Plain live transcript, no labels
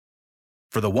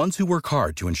For the ones who work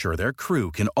hard to ensure their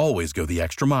crew can always go the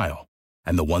extra mile,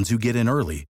 and the ones who get in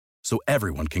early so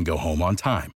everyone can go home on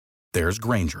time, there's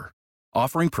Grainger,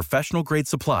 offering professional-grade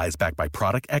supplies backed by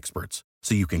product experts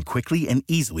so you can quickly and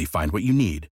easily find what you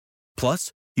need.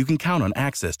 Plus, you can count on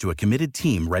access to a committed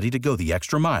team ready to go the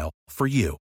extra mile for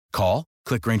you. Call,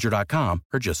 click Grainger.com,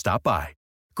 or just stop by.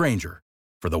 Grainger,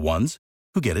 for the ones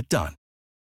who get it done.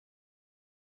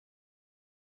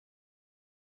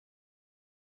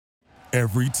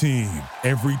 Every team,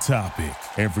 every topic,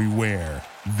 everywhere.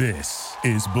 This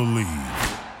is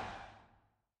Believe.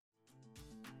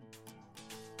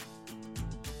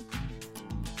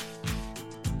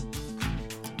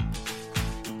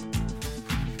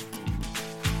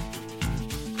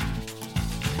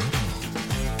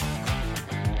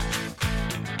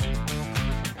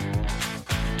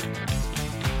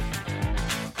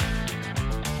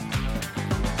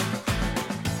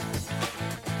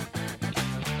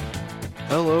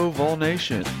 Hello, Vol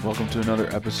Nation. Welcome to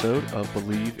another episode of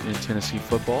Believe in Tennessee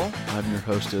Football. I'm your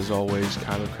host, as always,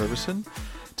 Kyler Kervison.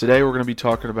 Today, we're going to be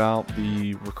talking about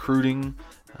the recruiting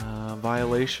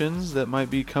violations that might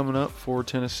be coming up for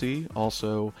Tennessee.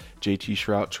 Also, JT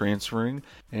Shrout transferring.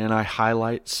 And I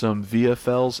highlight some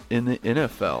VFLs in the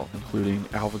NFL, including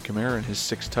Alvin Kamara and his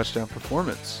 6-touchdown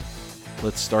performance.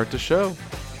 Let's start the show.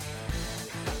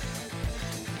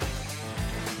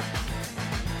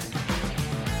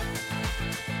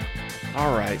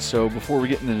 All right, so before we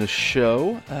get into the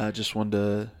show, just wanted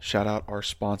to shout out our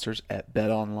sponsors at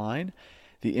BetOnline.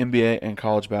 The NBA and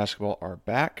college basketball are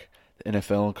back. The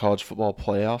NFL and college football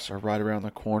playoffs are right around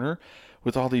the corner.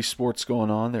 With all these sports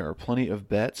going on, there are plenty of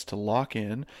bets to lock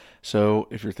in. So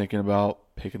if you're thinking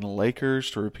about picking the Lakers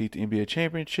to repeat the NBA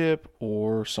championship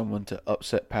or someone to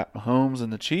upset Pat Mahomes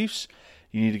and the Chiefs,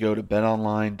 you need to go to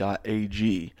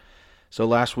betonline.ag. So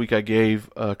last week I gave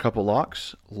a couple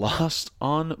locks, lost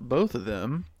on both of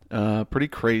them. Pretty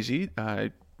crazy.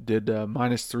 I did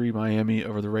 -3 Miami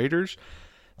over the Raiders.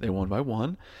 They won by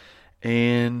 1.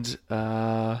 And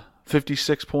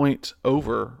 56 point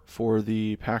over for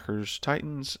the Packers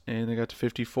Titans, and they got to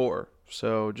 54.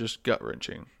 So just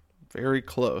gut-wrenching. Very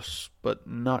close, but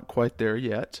not quite there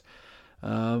yet.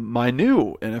 My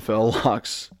new NFL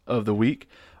locks of the week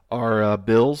are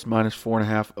Bills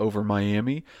 -4.5 over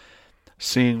Miami.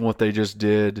 Seeing what they just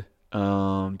did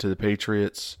to the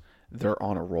Patriots, they're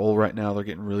on a roll right now. They're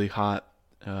getting really hot.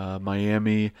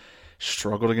 Miami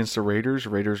struggled against the Raiders.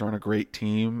 Raiders aren't a great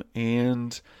team,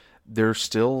 and they're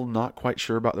still not quite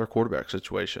sure about their quarterback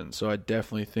situation. So I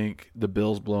definitely think the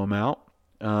Bills blow them out.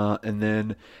 And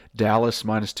then Dallas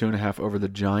 -2.5 over the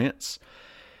Giants.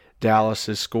 Dallas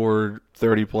has scored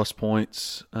 30-plus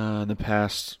points in the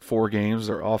past 4 games.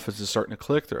 Their offense is starting to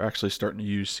click. They're actually starting to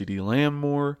use CeeDee Lamb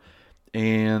more.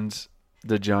 And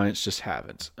the Giants just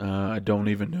haven't. I don't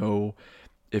even know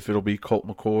if it'll be Colt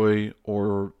McCoy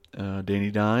or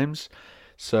Danny Dimes.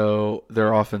 So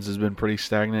their offense has been pretty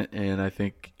stagnant, and I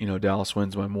think Dallas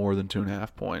wins by more than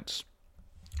 2.5 points.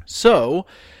 So,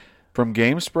 from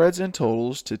game spreads and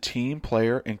totals to team,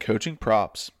 player, and coaching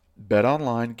props,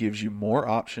 BetOnline gives you more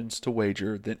options to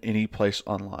wager than any place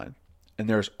online. And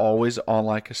there's always an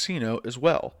online casino as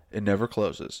well. It never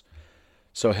closes.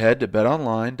 So head to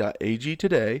betonline.ag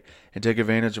today and take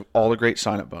advantage of all the great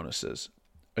sign-up bonuses.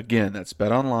 Again, that's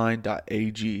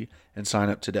betonline.ag and sign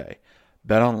up today.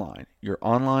 BetOnline, your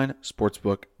online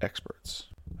sportsbook experts.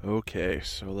 Okay,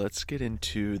 so let's get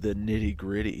into the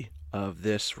nitty-gritty of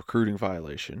this recruiting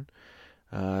violation.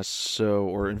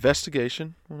 Or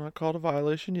investigation. We're not called a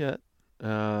violation yet.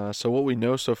 So what we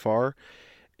know so far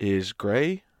is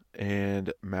Gray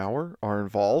and Maurer are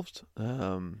involved.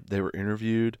 They were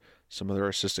interviewed. Some of their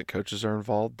assistant coaches are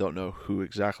involved. Don't know who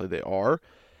exactly they are,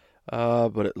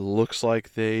 but it looks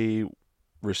like they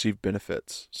receive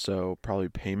benefits, so probably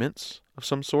payments of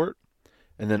some sort.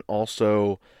 And then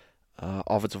also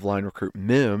offensive line recruit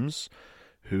Mims,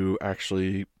 who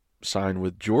actually signed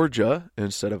with Georgia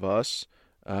instead of us,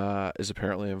 is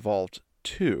apparently involved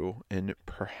too, and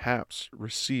perhaps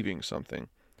receiving something.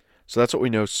 So that's what we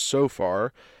know so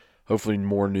far. Hopefully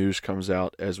more news comes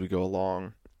out as we go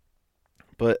along.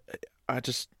 But I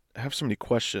just have so many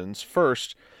questions.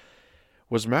 First,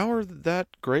 was Maurer that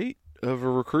great of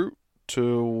a recruit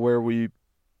to where we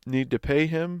need to pay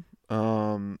him?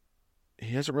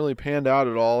 He hasn't really panned out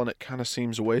at all, and it kind of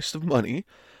seems a waste of money.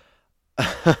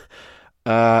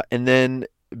 And then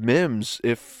Mims,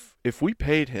 if we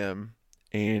paid him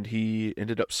and he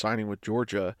ended up signing with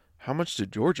Georgia, how much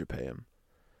did Georgia pay him?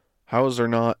 How is there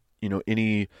not,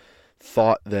 any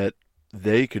thought that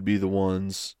they could be the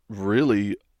ones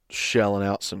really shelling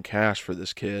out some cash for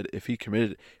this kid if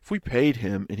we paid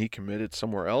him and he committed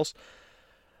somewhere else?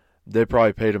 they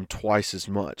probably paid him twice as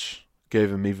much,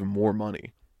 gave him even more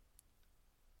money.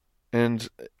 And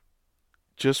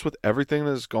just with everything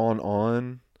that's gone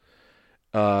on,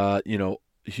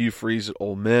 Hugh Freeze at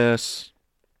Ole Miss,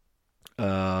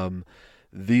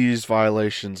 these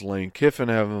violations, Lane Kiffin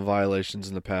having violations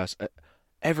in the past,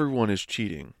 everyone is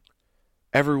cheating.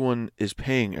 Everyone is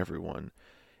paying everyone.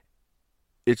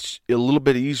 It's a little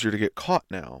bit easier to get caught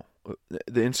now.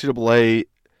 The NCAA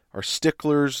are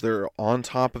sticklers. They're on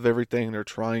top of everything. They're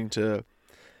trying to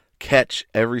catch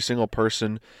every single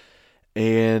person,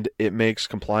 and it makes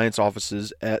compliance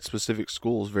offices at specific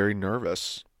schools very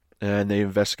nervous, and they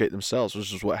investigate themselves,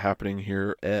 which is what's happening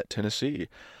here at Tennessee.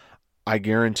 I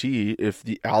guarantee if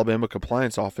the Alabama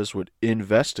compliance office would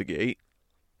investigate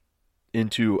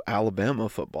into Alabama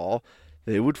football,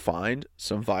 they would find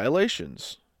some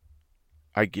violations.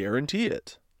 I guarantee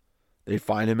it. They'd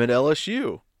find him at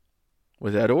LSU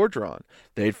with Ed Orgeron.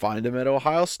 They'd find him at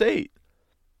Ohio State.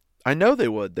 I know they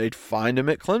would. They'd find him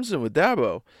at Clemson with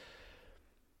Dabo.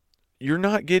 You're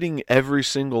not getting every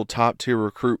single top-tier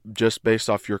recruit just based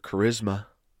off your charisma.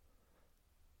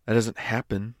 That doesn't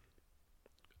happen.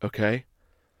 Okay?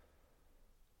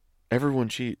 Everyone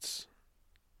cheats.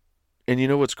 And you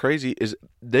know what's crazy is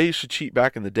they used to cheat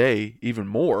back in the day even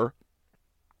more.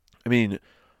 I mean,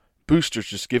 boosters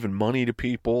just giving money to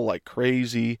people like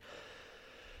crazy.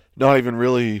 Not even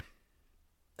really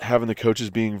having the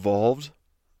coaches be involved.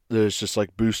 There's just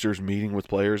like boosters meeting with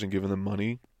players and giving them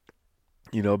money.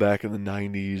 Back in the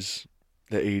 90s,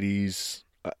 the 80s.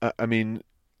 I mean,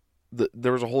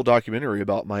 there was a whole documentary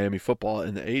about Miami football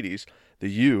in the 80s, the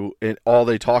U, and all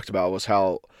they talked about was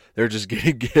how they're just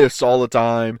getting gifts all the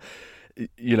time.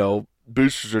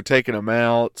 Boosters are taking them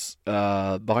out,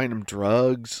 buying them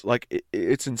drugs. Like,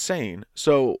 it's insane.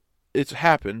 So it's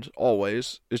happened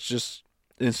always. It's just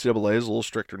NCAA is a little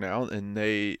stricter now, and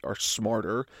they are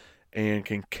smarter and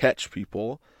can catch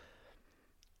people.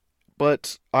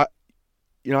 But I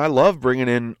love bringing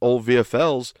in old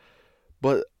VFLs,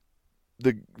 but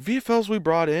the VFLs we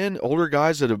brought in, older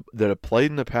guys that have played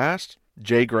in the past,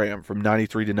 Jay Graham from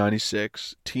 93 to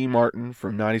 96, T. Martin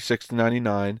from 96 to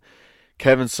 99,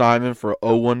 Kevin Simon for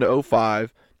 01 to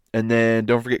 05, and then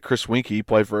don't forget Chris Winkie,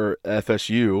 played for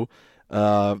FSU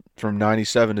from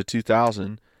 97 to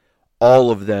 2000.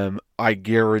 All of them, I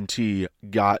guarantee,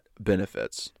 got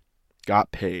benefits,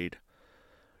 got paid,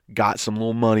 got some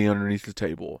little money underneath the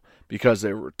table because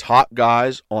they were top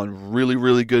guys on really,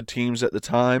 really good teams at the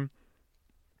time,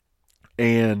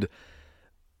 and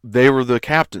they were the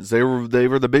captains. They were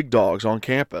the big dogs on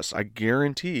campus. I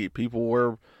guarantee people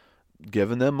were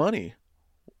giving them money.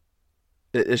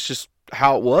 It's just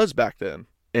how it was back then,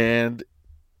 and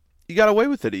you got away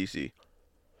with it easy.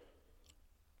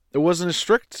 It wasn't as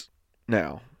strict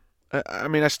now. I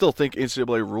mean, I still think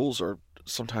NCAA rules are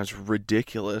sometimes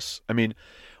ridiculous. I mean,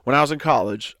 when I was in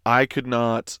college, I could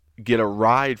not get a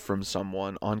ride from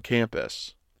someone on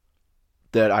campus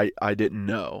that I didn't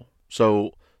know.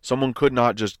 So someone could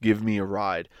not just give me a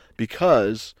ride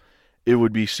because it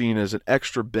would be seen as an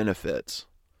extra benefit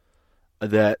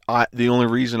that the only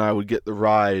reason I would get the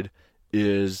ride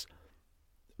is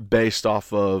based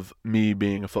off of me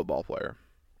being a football player.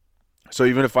 So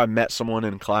even if I met someone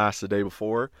in class the day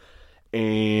before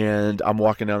and I'm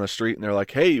walking down the street and they're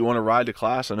like, hey, you want to ride to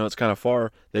class? I know it's kind of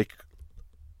far. They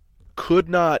could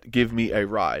not give me a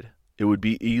ride. It would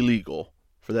be illegal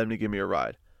for them to give me a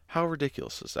ride. How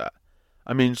ridiculous is that?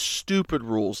 I mean, stupid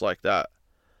rules like that.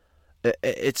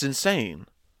 It's insane.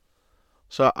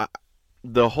 So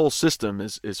the whole system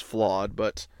is flawed,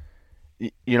 but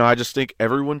I just think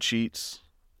everyone cheats.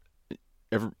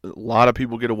 A lot of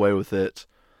people get away with it,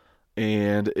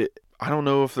 and I don't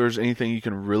know if there's anything you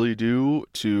can really do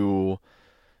to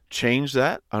change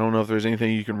that. I don't know if there's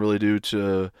anything you can really do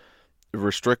to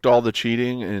restrict all the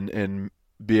cheating and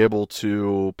be able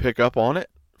to pick up on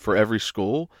it for every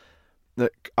school.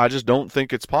 I just don't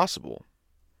think it's possible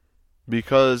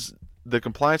because the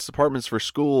compliance departments for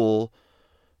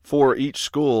each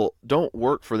school don't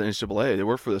work for the NCAA. They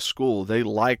work for the school. They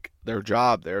like their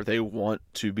job there. They want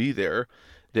to be there.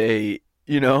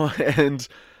 And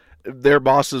their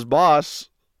boss's boss,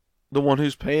 the one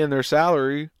who's paying their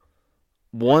salary,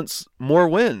 wants more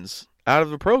wins out of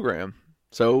the program.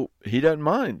 So he doesn't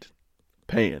mind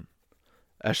paying.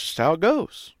 That's just how it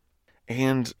goes.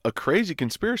 And a crazy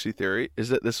conspiracy theory is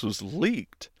that this was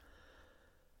leaked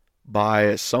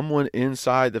by someone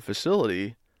inside the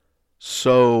facility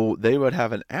so they would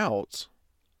have an out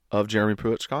of Jeremy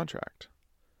Pruitt's contract.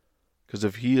 Because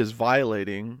if he is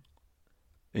violating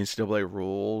NCAA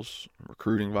rules,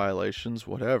 recruiting violations,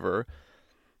 whatever,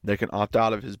 they can opt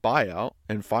out of his buyout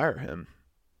and fire him.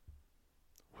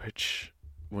 which,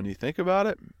 when you think about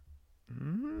it,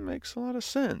 makes a lot of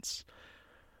sense.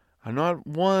 I'm not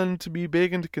one to be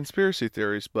big into conspiracy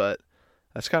theories, but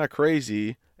that's kind of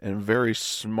crazy and very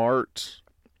smart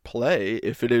play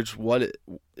if it is what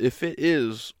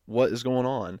is going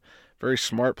on. Very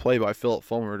smart play by Philip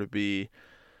Fulmer to be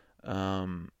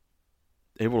able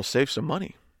to save some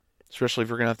money, especially if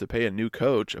you're going to have to pay a new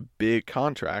coach a big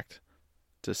contract.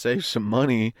 To save some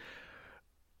money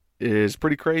is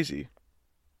pretty crazy.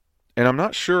 And I'm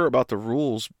not sure about the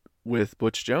rules with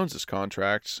Butch Jones's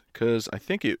contracts, because I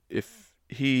think if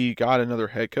he got another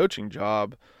head coaching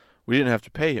job, we didn't have to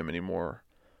pay him anymore.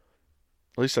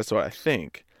 At least that's what I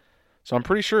think. So I'm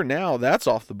pretty sure now that's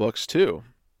off the books too.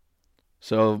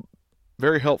 So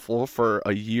very helpful for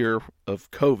a year of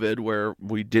COVID where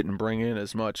we didn't bring in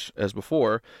as much as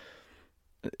before.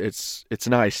 It's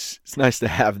nice. It's nice to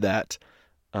have that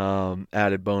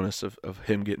added bonus of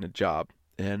him getting a job.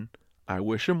 And I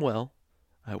wish him well.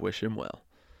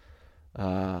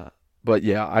 But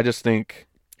yeah, I just think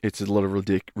it's a little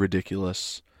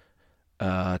ridiculous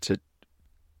to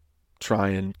try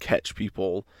and catch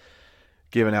people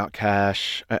giving out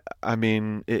cash. I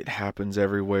mean, it happens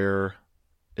everywhere.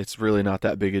 It's really not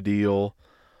that big a deal.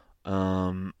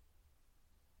 I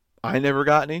never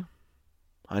got any.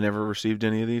 I never received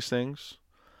any of these things.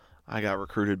 I got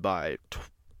recruited by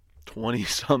 20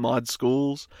 some odd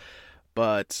schools,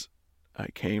 but I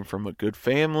came from a good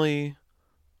family.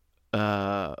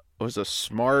 Was a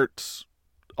smart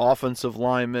offensive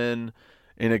lineman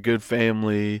in a good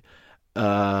family,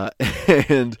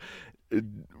 and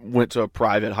went to a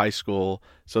private high school,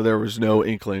 so there was no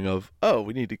inkling of, oh,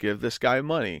 we need to give this guy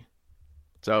money.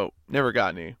 So never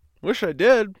got any. Wish I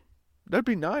did. That'd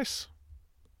be nice.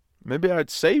 Maybe I'd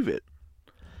save it.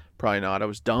 Probably not. I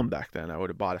was dumb back then. I would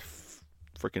have bought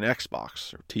a freaking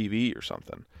Xbox or TV or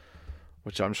something,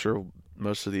 which I'm sure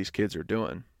most of these kids are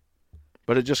doing.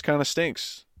 But it just kind of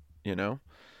stinks, you know.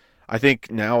 I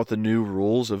think now with the new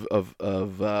rules of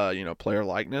player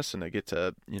likeness, and they get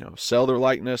to, sell their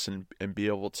likeness and be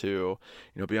able to,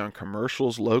 be on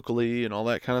commercials locally and all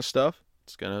that kind of stuff,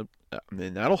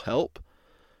 that'll help.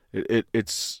 It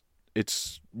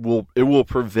will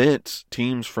prevent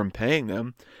teams from paying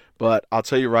them. But I'll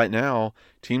tell you right now,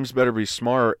 teams better be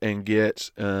smart and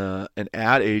get an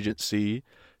ad agency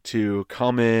to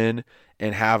come in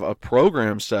and have a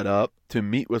program set up to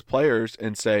meet with players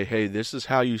and say, hey, this is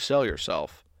how you sell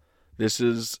yourself. This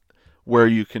is where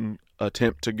you can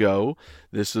attempt to go.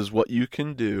 This is what you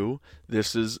can do.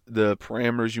 This is the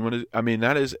parameters you want to. I mean,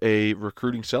 that is a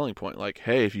recruiting selling point. Like,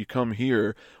 hey, if you come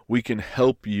here, we can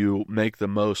help you make the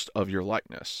most of your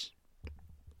likeness.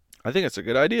 I think it's a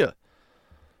good idea.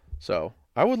 So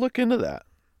I would look into that.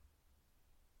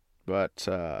 But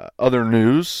other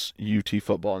news, UT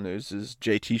football news, is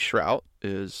JT Shrout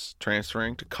is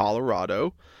transferring to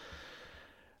Colorado.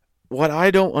 What I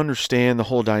don't understand, the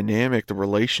whole dynamic, the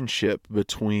relationship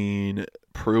between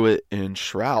Pruitt and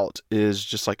Shrout is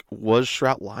just like, was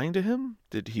Shrout lying to him?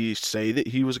 Did he say that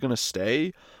he was going to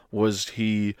stay? Was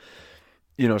he,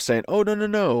 saying, oh,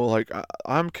 no, like,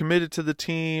 I'm committed to the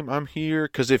team, I'm here?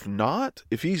 Because if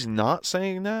he's not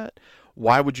saying that,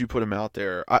 why would you put him out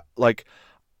there?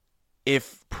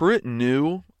 If Pruitt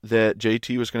knew that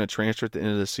JT was going to transfer at the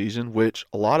end of the season, which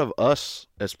a lot of us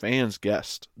as fans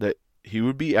guessed that he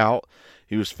would be out,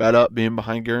 he was fed up being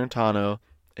behind Garantano,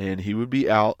 and he would be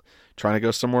out trying to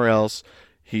go somewhere else.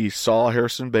 He saw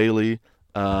Harrison Bailey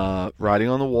writing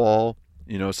on the wall,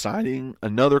 signing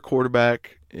another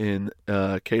quarterback in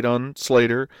Kadon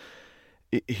Slater.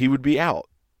 He would be out.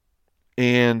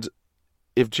 And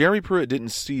if Jeremy Pruitt didn't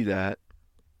see that,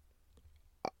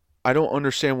 I don't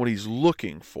understand what he's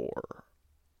looking for.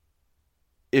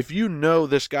 If you know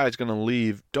this guy's going to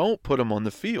leave, don't put him on the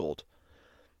field.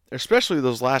 Especially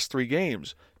those last 3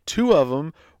 games. 2 of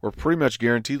them were pretty much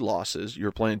guaranteed losses.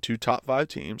 You're playing 2 top 5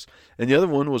 teams. And the other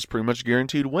one was pretty much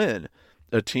guaranteed win.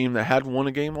 A team that had won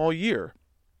a game all year.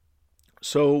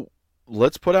 So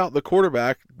let's put out the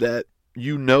quarterback that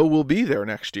will be there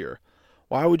next year.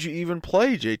 Why would you even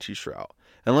play JT Shrout?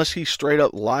 Unless he straight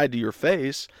up lied to your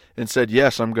face and said,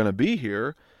 yes, I'm going to be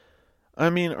here. I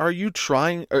mean, are you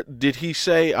trying? Did he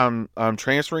say, I'm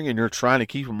transferring and you're trying to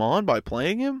keep him on by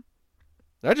playing him?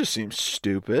 That just seems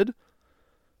stupid.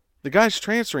 The guy's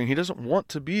transferring. He doesn't want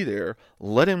to be there.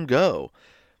 Let him go.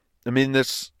 I mean,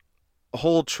 this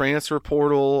whole transfer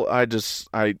portal, I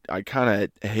kind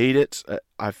of hate it.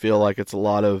 I feel like it's a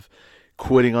lot of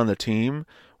quitting on the team,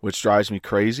 which drives me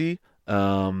crazy.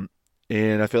 And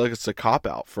I feel like it's a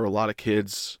cop-out for a lot of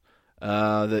kids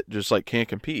that just can't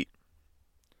compete.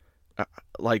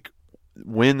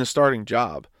 Win the starting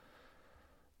job.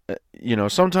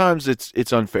 sometimes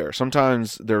it's unfair.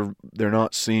 Sometimes they're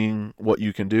not seeing what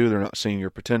you can do. They're not seeing your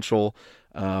potential.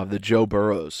 The Joe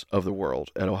Burrows of the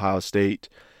world at Ohio State,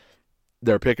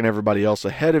 they're picking everybody else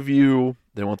ahead of you.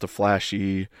 They want the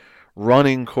flashy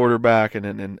running quarterback,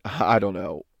 and I don't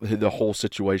know the whole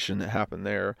situation that happened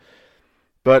there.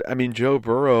 But I mean, Joe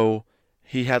Burrow,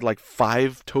 he had like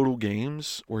 5 total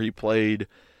games where he played,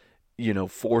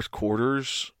 fourth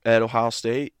quarters at Ohio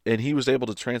State, and he was able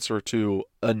to transfer to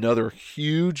another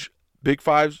huge Big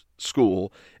 5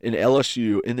 school in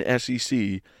LSU in the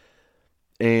SEC,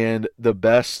 and the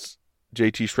best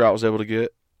JT Stroud was able to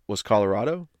get was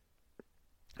Colorado.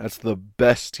 That's the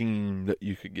best team that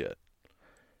you could get.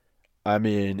 I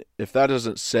mean, if that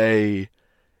doesn't say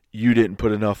you didn't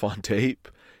put enough on tape,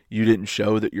 you didn't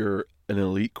show that you're an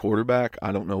elite quarterback,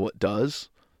 I don't know what does.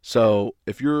 So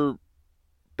if your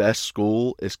best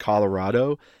school is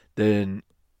Colorado, then,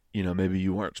 maybe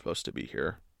you weren't supposed to be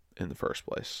here in the first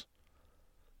place.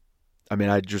 I mean,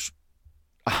 I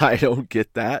don't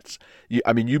get that.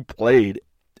 You played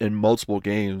in multiple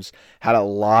games, had a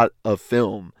lot of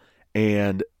film,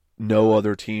 and no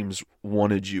other teams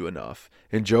wanted you enough.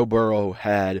 And Joe Burrow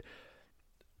had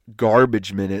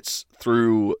garbage minutes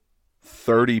through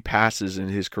 30 passes in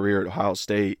his career at Ohio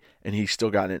State, and he still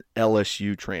got an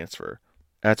LSU transfer.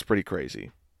 That's pretty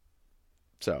crazy.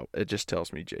 So it just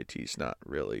tells me JT's not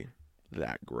really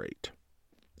that great,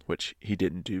 which he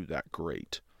didn't do that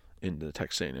great in the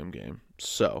Texas A&M game.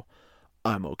 So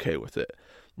I'm okay with it.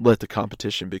 Let the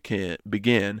competition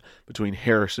begin between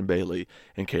Harrison Bailey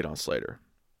and Kaidon Slater.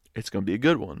 It's going to be a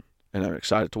good one, and I'm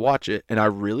excited to watch it. And I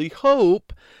really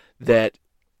hope that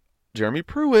Jeremy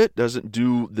Pruitt doesn't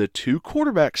do the 2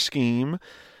 quarterback scheme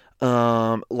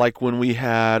like when we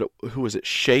had,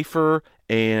 Schaefer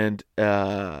and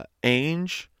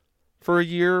Ainge for a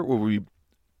year, where we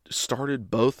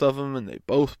started both of them and they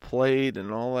both played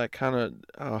and all that kind of,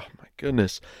 oh my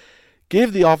goodness.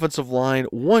 Give the offensive line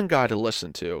one guy to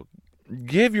listen to.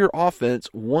 Give your offense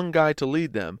one guy to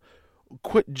lead them.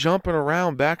 Quit jumping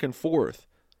around back and forth.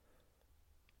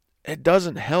 It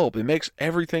doesn't help. It makes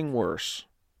everything worse.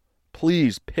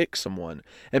 Please pick someone,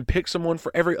 and pick someone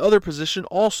for every other position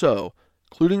also,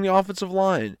 including the offensive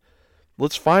line.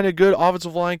 Let's find a good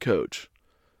offensive line coach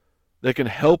that can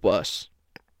help us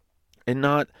and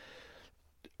not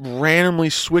randomly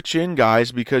switch in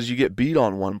guys because you get beat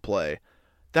on one play.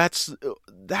 That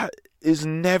is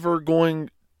never going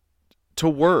to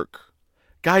work.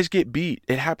 Guys get beat.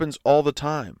 It happens all the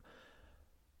time.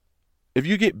 If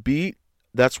you get beat,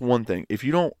 that's one thing. If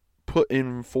you don't put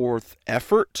in forth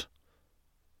effort,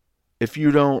 if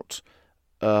you don't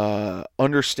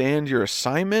understand your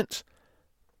assignment,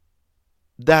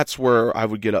 that's where I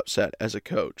would get upset as a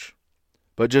coach.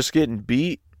 But just getting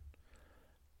beat,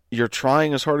 you're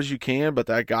trying as hard as you can, but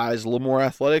that guy's a little more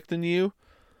athletic than you.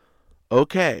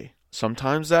 Okay,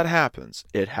 sometimes that happens.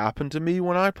 It happened to me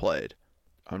when I played.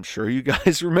 I'm sure you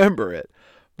guys remember it.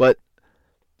 But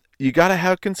you got to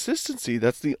have consistency.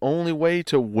 That's the only way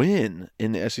to win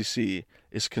in the SEC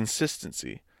is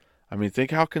consistency. I mean,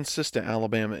 think how consistent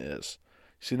Alabama is.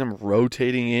 You see them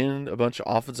rotating in a bunch of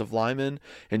offensive linemen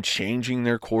and changing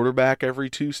their quarterback every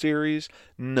 2 series?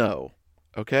 No.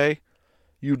 Okay?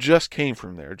 You just came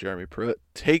from there, Jeremy Pruitt.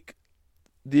 Take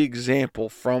the example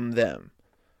from them.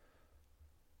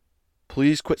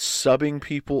 Please quit subbing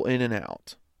people in and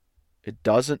out. It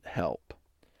doesn't help.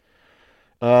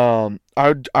 I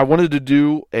wanted to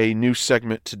do a new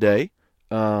segment today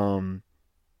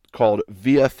called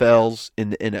VFLs in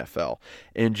the NFL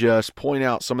and just point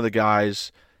out some of the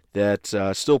guys that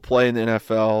still play in the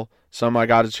NFL. Some I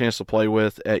got a chance to play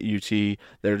with at UT.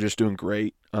 They're just doing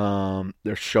great.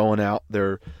 They're showing out.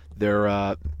 They're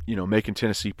making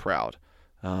Tennessee proud.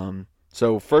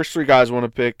 So first 3 guys I want to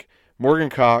pick: Morgan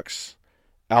Cox,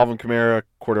 Alvin Kamara,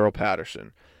 Cordero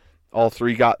Patterson. All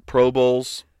 3 got Pro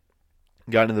Bowls,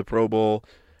 got into the Pro Bowl.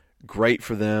 Great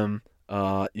for them.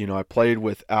 I played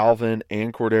with Alvin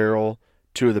and Cordero,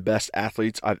 2 of the best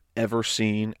athletes I've ever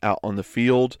seen out on the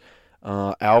field.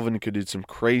 Alvin could do some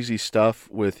crazy stuff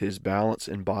with his balance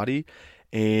and body,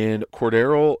 and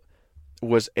Cordero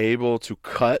was able to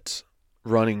cut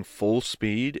running full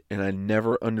speed, and I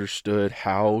never understood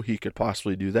how he could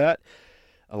possibly do that.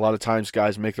 A lot of times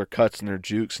guys make their cuts and their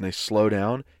jukes and they slow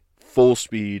down. Full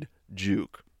speed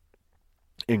juke.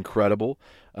 Incredible.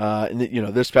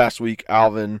 This past week,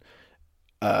 Alvin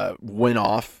went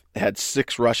off, had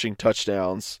 6 rushing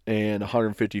touchdowns and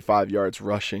 155 yards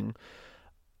rushing.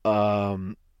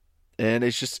 And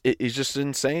it's just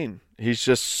insane. He's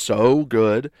just so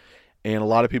good. And a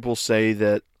lot of people say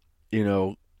that,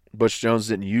 Butch Jones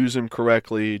didn't use him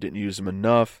correctly, didn't use him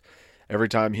enough. every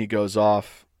time he goes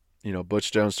off,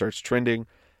 Butch Jones starts trending.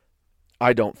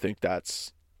 I don't think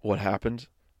that's what happened.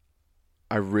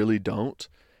 I really don't.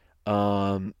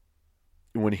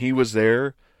 When he was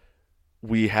there,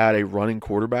 we had a running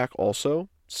quarterback also,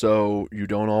 so you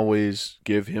don't always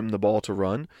give him the ball to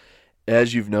run.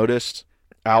 As you've noticed,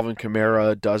 Alvin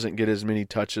Kamara doesn't get as many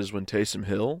touches when Taysom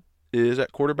Hill is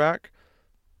at quarterback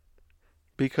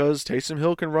because Taysom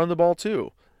Hill can run the ball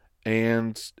too,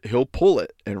 and he'll pull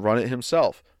it and run it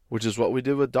himself, which is what we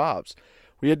did with Dobbs.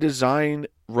 We had designed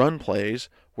run plays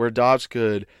where Dobbs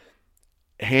could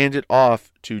hand it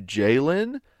off to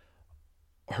Jalen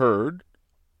Hurd,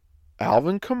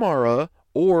 Alvin Kamara,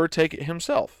 or take it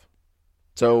himself.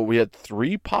 So we had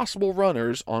 3 possible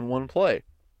runners on one play.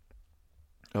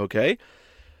 Okay?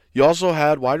 You also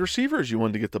had wide receivers you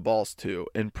wanted to get the balls to,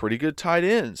 and pretty good tight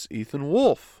ends. Ethan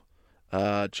Wolf,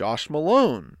 Josh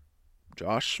Malone,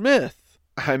 Josh Smith,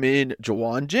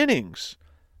 Jawan Jennings.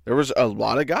 There was a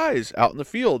lot of guys out in the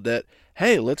field that,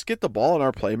 hey, let's get the ball in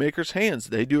our playmakers' hands.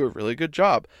 They do a really good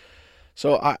job.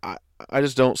 So I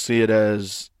just don't see it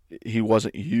as he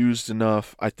wasn't used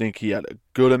enough. I think he had a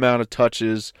good amount of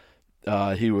touches.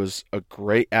 He was a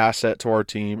great asset to our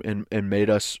team and made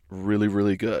us really,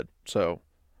 really good. So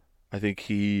I think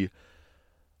he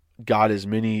got as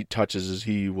many touches as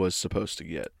he was supposed to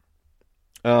get.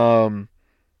 And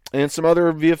some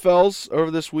other VFLs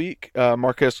over this week.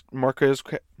 Marquez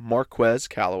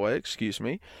Callaway,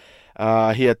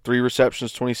 he had 3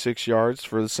 receptions, 26 yards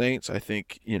for the Saints. I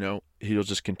think, he'll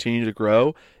just continue to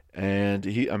grow. And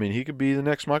he could be the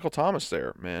next Michael Thomas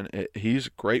there, man. He's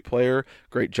a great player,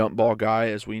 great jump ball guy,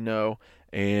 as we know,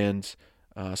 and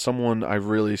someone I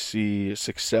really see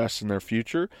success in their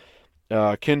future.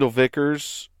 Kendall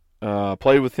Vickers,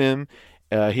 played with him.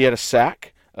 He had a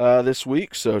sack this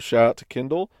week, so shout out to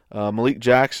Kendall. Malik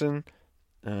Jackson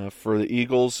for the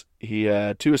Eagles, he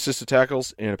had 2 assisted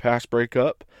tackles and a pass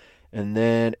breakup. And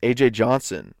then A.J.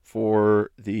 Johnson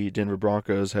for the Denver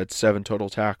Broncos had 7 total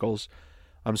tackles.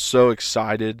 I'm so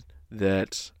excited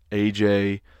that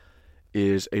A.J.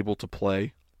 is able to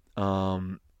play.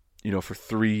 For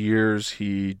 3 years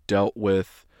he dealt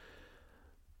with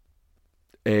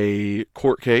a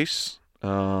court case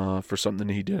for something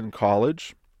he did in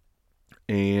college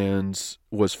and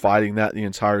was fighting that the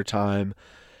entire time.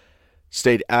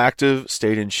 Stayed active,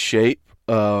 stayed in shape,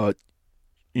 and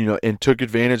took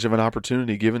advantage of an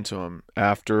opportunity given to him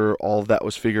after all of that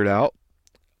was figured out.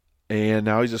 And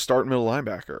now he's a starting middle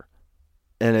linebacker.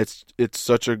 And it's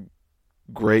such a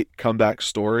great comeback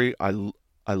story. I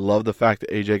love the fact that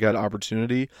AJ got an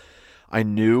opportunity. I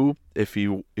knew if he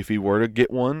were to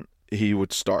get one, he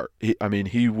would start.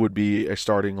 He would be a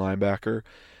starting linebacker.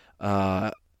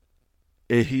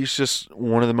 He's just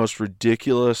one of the most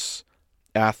ridiculous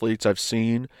athletes I've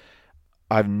seen.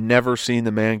 I've never seen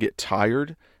the man get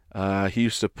tired. He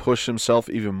used to push himself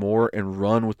even more and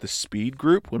run with the speed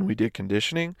group when we did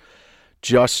conditioning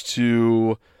just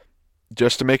to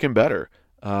make him better.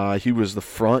 He was the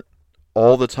front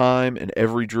all the time in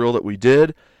every drill that we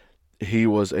did. He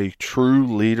was a true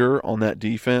leader on that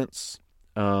defense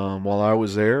while I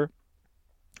was there.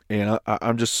 And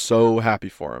I'm just so happy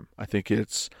for him. I think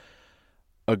it's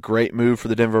a great move for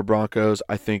the Denver Broncos.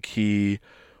 I think he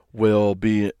will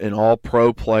be an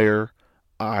all-pro player.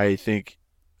 He'll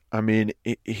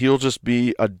just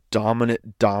be a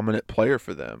dominant player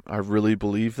for them. I really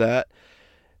believe that.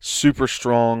 Super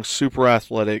strong, super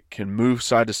athletic, can move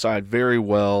side to side very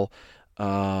well,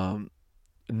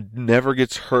 never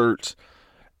gets hurt,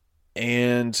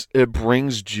 and it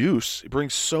brings juice. It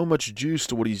brings so much juice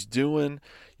to what he's doing.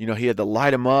 He had to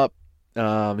light him up.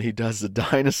 He does the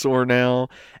dinosaur now,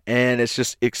 and it's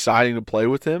just exciting to play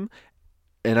with him.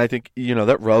 And I think,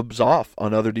 that rubs off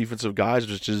on other defensive guys,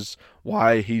 which is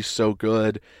why he's so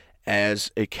good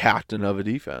as a captain of a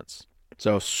defense.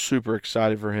 So super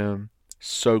excited for him.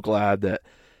 So glad that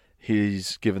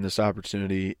he's given this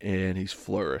opportunity and he's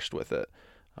flourished with it.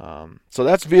 So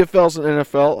that's VFLs and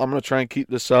NFL. I'm going to try and keep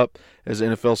this up as the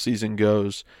NFL season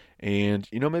goes. And,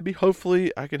 maybe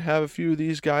hopefully I can have a few of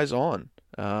these guys on,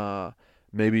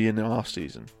 maybe in the off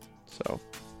season. So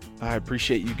I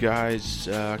appreciate you guys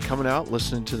coming out,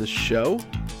 listening to the show.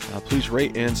 Please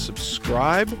rate and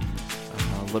subscribe.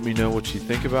 Let me know what you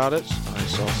think about it. I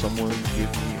saw someone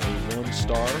give me a 1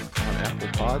 star on Apple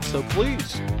Pod, so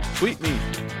please tweet me.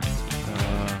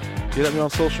 Get at me on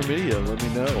social media. Let me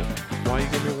know why you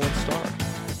give me 1 star.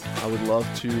 I would love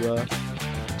to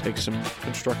take some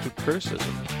constructive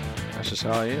criticism. That's just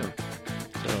how I am.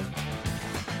 So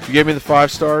if you gave me the 5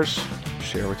 stars,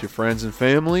 share with your friends and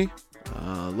family.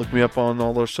 Look me up on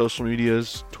all those social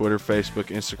medias, Twitter, Facebook,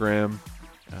 Instagram.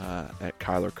 at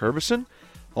Kyler Curbison.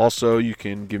 Also, you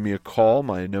can give me a call.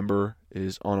 My number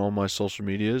is on all my social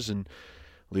medias, and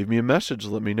leave me a message.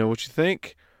 Let me know what you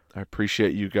think. I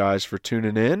appreciate you guys for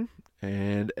tuning in,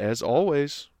 and as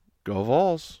always, go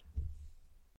Vols.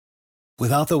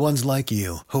 Without the ones like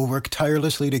you, who work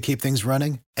tirelessly to keep things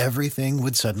running, everything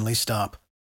would suddenly stop.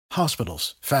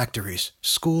 Hospitals, factories,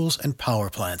 schools, and power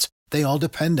plants, they all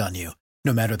depend on you.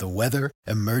 No matter the weather,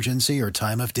 emergency, or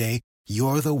time of day,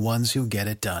 you're the ones who get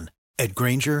it done. At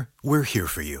Grainger, we're here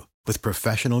for you with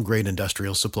professional-grade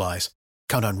industrial supplies.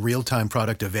 Count on real-time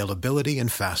product availability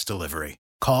and fast delivery.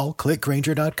 Call, click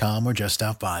Grainger.com, or just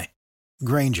stop by.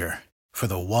 Grainger, for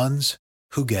the ones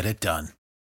who get it done.